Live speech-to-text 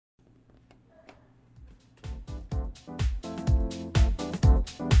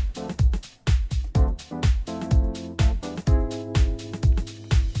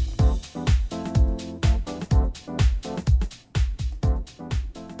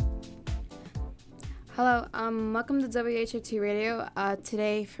Hello, welcome to WHOT Radio.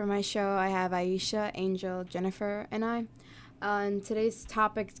 Today for my show, I have Aisha, Angel, Jennifer, and I. And today's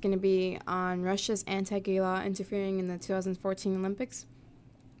topic is going to be on Russia's anti-gay law interfering in the 2014 Olympics.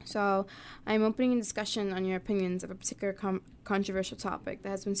 So I'm opening a discussion on your opinions of a particular controversial topic that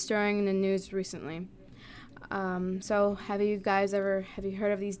has been stirring in the news recently. So have you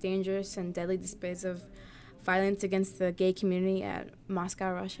heard of these dangerous and deadly displays of violence against the gay community at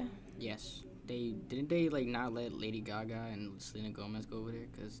Moscow, Russia? Yes. Didn't they not let Lady Gaga and Selena Gomez go over there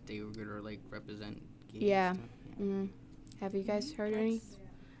because they were gonna represent gays? Yeah. And stuff? Mm-hmm. Have you guys heard any?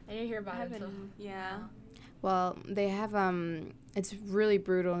 I didn't hear about it. So. Yeah. Well, they have it's really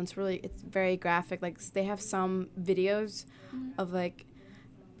brutal and it's very graphic. Like they have some videos of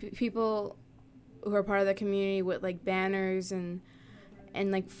people who are part of the community with banners and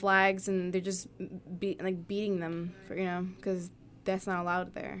flags, and they're just beating them for because that's not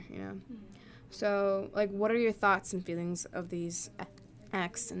allowed there. So what are your thoughts and feelings of these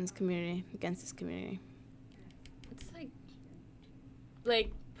acts in this community against this community? It's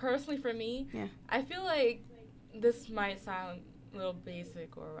like personally for me, yeah. I feel like this might sound a little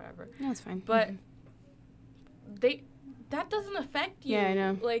basic or whatever. No, it's fine. But that doesn't affect you. Yeah, I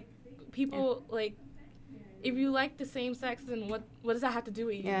know. People if you like the same sex, then what does that have to do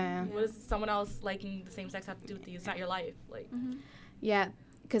with you? Yeah. What does someone else liking the same sex have to do with you? It's not your life. Yeah,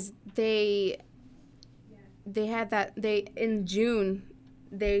 because they had that in June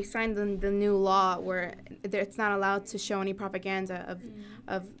they signed the new law where it's not allowed to show any propaganda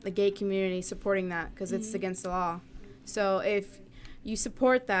of the gay community supporting that because it's against the law. So if you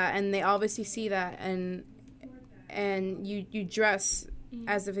support that and they obviously see that and you dress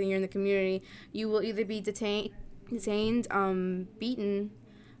as if you're in the community, you will either be detained, beaten,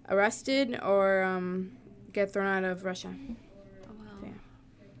 arrested, or get thrown out of Russia.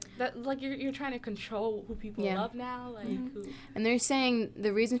 That you're trying to control who people love now, who. And they're saying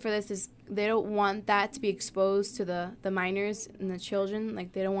the reason for this is they don't want that to be exposed to the minors and the children.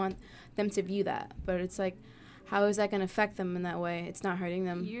 They don't want them to view that. But it's how is that going to affect them in that way? It's not hurting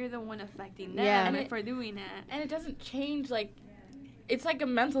them. You're the one affecting them for doing that. And it doesn't change it's a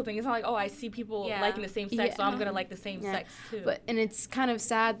mental thing. It's not I see people liking the same sex, so I'm gonna like the same sex too. And it's kind of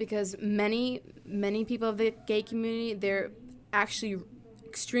sad because many people of the gay community, they're actually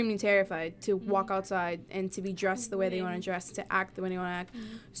extremely terrified to walk outside and to be dressed the way they want to dress, to act the way they want to act.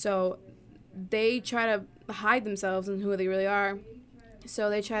 So they try to hide themselves and who they really are. So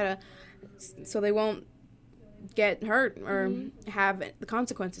they won't get hurt or have the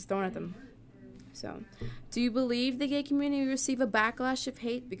consequences thrown at them. So, do you believe the gay community will receive a backlash of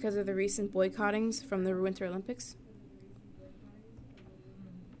hate because of the recent boycottings from the Winter Olympics?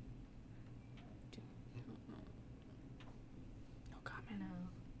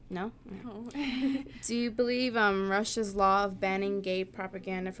 No? No. Do you believe Russia's law of banning gay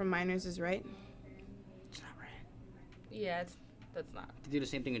propaganda from minors is right? It's not right. Yeah, that's not. They do the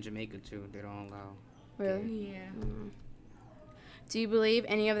same thing in Jamaica too. They don't allow. Really? Yeah. Do you believe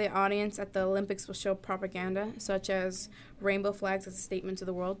any of the audience at the Olympics will show propaganda, such as rainbow flags as a statement to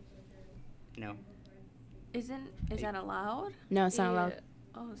the world? No. Is that allowed? No, it's not allowed.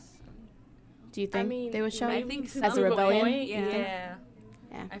 Oh. Do you think they would show? I think as a rebellion. Yeah.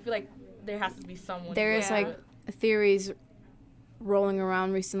 I feel like there has to be someone. There is theories rolling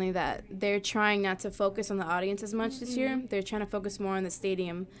around recently that they're trying not to focus on the audience as much this year. They're trying to focus more on the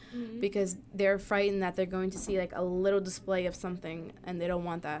stadium because they're frightened that they're going to see a little display of something, and they don't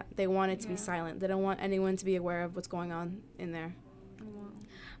want that. They want it to be silent. They don't want anyone to be aware of what's going on in there.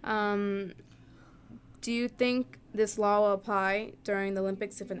 Do you think this law will apply during the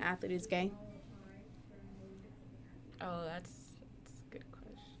Olympics if an athlete is gay? Oh, that's a good question.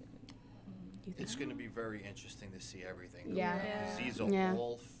 It's going to be very interesting to see everything. Yeah. Because these are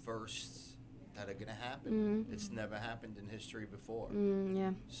all firsts that are going to happen. It's never happened in history before.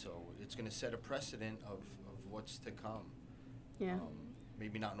 So it's going to set a precedent of what's to come. Yeah.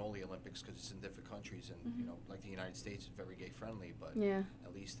 Maybe not in all the Olympics because it's in different countries, and like the United States is very gay friendly, but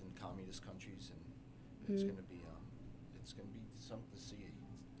at least in communist countries, and it's going to be something to see.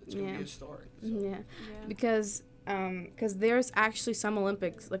 It's going to be historic. So. Because there's actually some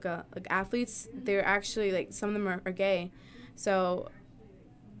Olympics like athletes, they're actually some of them are gay. So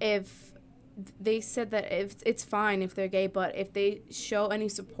if they said that if it's fine if they're gay, but if they show any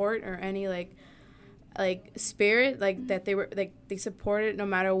support or any spirit that they support it no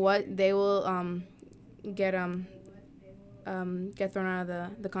matter what, they will get thrown out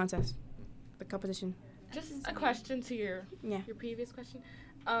of the contest, the competition. Just a question to your previous question.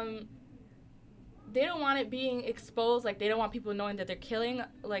 they don't want it being exposed. Like, they don't want people knowing that they're killing,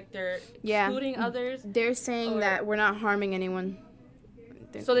 like, they're excluding others. They're saying that we're not harming anyone.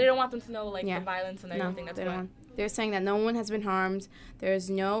 So they don't want them to know, like, the violence and everything that's going on. They're saying that no one has been harmed. There's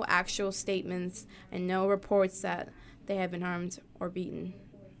no actual statements and no reports that they have been harmed or beaten.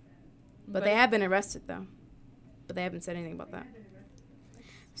 But they have been arrested, though. But they haven't said anything about that.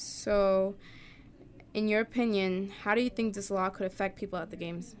 So, in your opinion, how do you think this law could affect people at the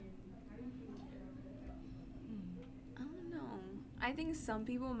games? I don't know. I think some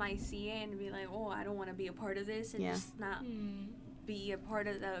people might see it and be like, oh, I don't want to be a part of this, and just not be a part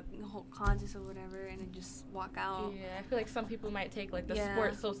of the whole contest or whatever, and then just walk out. Yeah, I feel like some people might take, like, the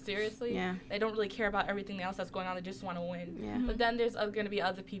sport so seriously. Yeah. They don't really care about everything else that's going on. They just want to win. Yeah. But then there's going to be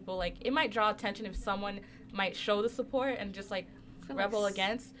other people. Like, it might draw attention if someone might show the support and just, like, rebel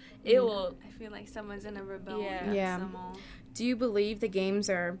against. It will. I feel like someone's in a rebellion. Yeah. Do you believe the games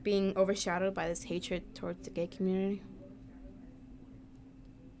are being overshadowed by this hatred towards the gay community?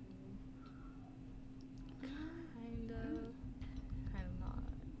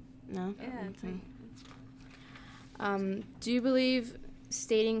 No? Yeah. Okay. Do you believe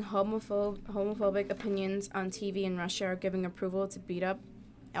stating homophobic opinions on TV in Russia are giving approval to beat up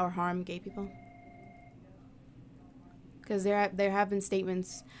or harm gay people? Because there have been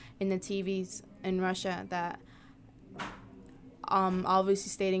statements in the TVs in Russia that obviously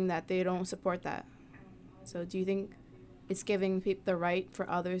stating that they don't support that. So do you think it's giving people the right for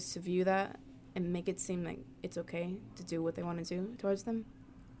others to view that and make it seem like it's okay to do what they want to do towards them?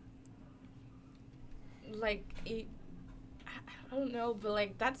 Like, I don't know, but,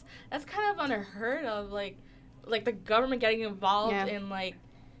 like, that's kind of unheard of, like the government getting involved in, like,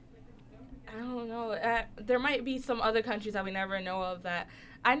 I don't know, there might be some other countries that we never know of that,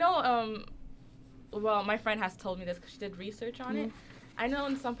 I know, well, my friend has told me this because she did research on it. I know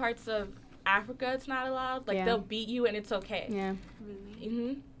in some parts of Africa it's not allowed, like, they'll beat you and it's okay. Yeah.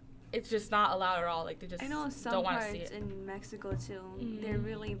 Really? It's just not allowed at all, like, they just don't want to see it. I know some parts in Mexico, too, they're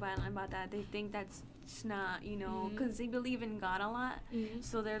really violent about that. They think that's not, you know, because they believe in God a lot.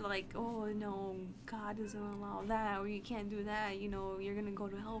 So they're like, oh, no, God doesn't allow that, or you can't do that, you know, you're going to go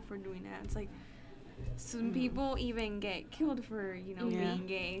to hell for doing that. It's like, some people even get killed for, you know, being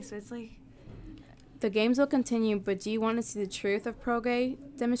gay. So it's like... The games will continue, but do you want to see the truth of pro-gay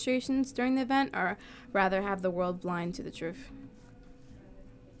demonstrations during the event, or rather have the world blind to the truth?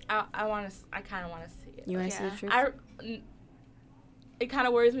 I kind of want to see it. You want to see the truth? It kind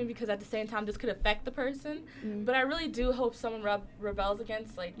of worries me because at the same time this could affect the person, but I really do hope someone rebels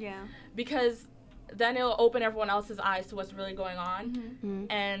against, like, because then it'll open everyone else's eyes to what's really going on,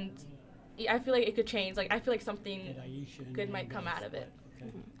 and I feel like it could change. Like, I feel like something good might come out of it.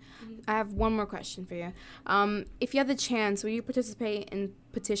 I have one more question for you. If you had the chance, will you participate in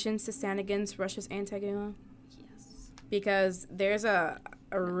petitions to stand against Russia's anti-gay law? Yes. Because there's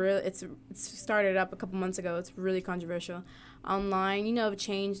it's started up a couple months ago. It's really controversial. Online, you know of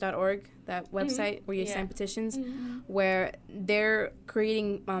change.org, that website where you sign petitions, where they're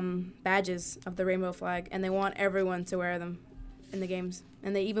creating badges of the rainbow flag, and they want everyone to wear them in the games.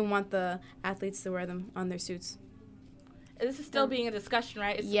 And they even want the athletes to wear them on their suits. This is still being a discussion,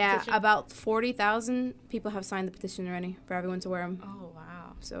 right? About 40,000 people have signed the petition already for everyone to wear them. Oh,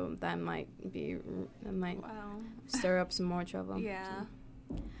 wow. So that might stir up some more trouble. Yeah.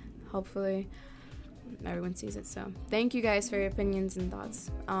 So hopefully everyone sees it. So thank you guys for your opinions and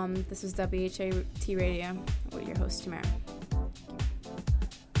thoughts. This is WHAT Radio with your host, Tamara.